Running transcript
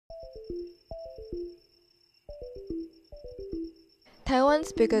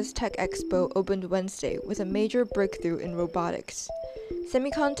Taiwan's biggest tech expo opened Wednesday with a major breakthrough in robotics.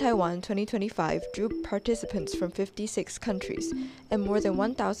 Semicon Taiwan 2025 drew participants from 56 countries and more than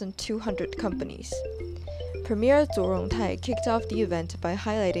 1,200 companies. Premier Zhou Rongtai kicked off the event by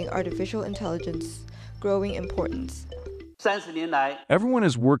highlighting artificial intelligence's growing importance. Everyone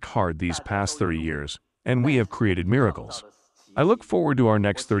has worked hard these past 30 years, and we have created miracles. I look forward to our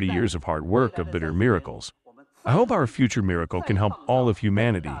next 30 years of hard work of bitter miracles. I hope our future miracle can help all of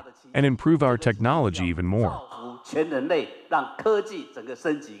humanity and improve our technology even more.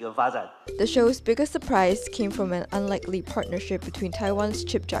 The show's biggest surprise came from an unlikely partnership between Taiwan's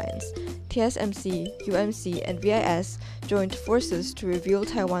chip giants. TSMC, UMC, and VIS joined forces to reveal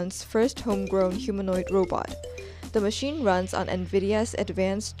Taiwan's first homegrown humanoid robot. The machine runs on NVIDIA's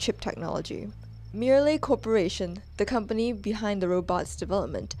advanced chip technology. Mirale Corporation, the company behind the robot's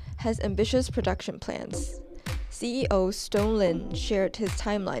development, has ambitious production plans. CEO Stone Lin shared his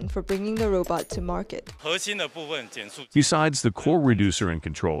timeline for bringing the robot to market. Besides the core reducer and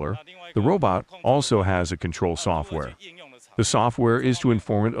controller, the robot also has a control software. The software is to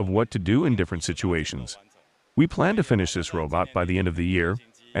inform it of what to do in different situations. We plan to finish this robot by the end of the year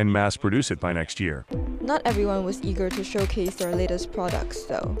and mass produce it by next year. Not everyone was eager to showcase their latest products,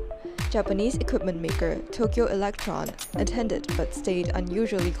 though. Japanese equipment maker Tokyo Electron attended but stayed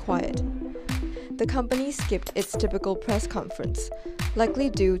unusually quiet. The company skipped its typical press conference, likely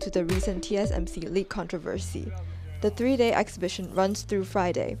due to the recent TSMC leak controversy. The three-day exhibition runs through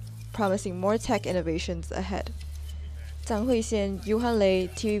Friday, promising more tech innovations ahead. Zhang Huixian, Yuhan Lei,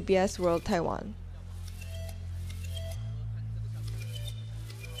 TVBS World, Taiwan.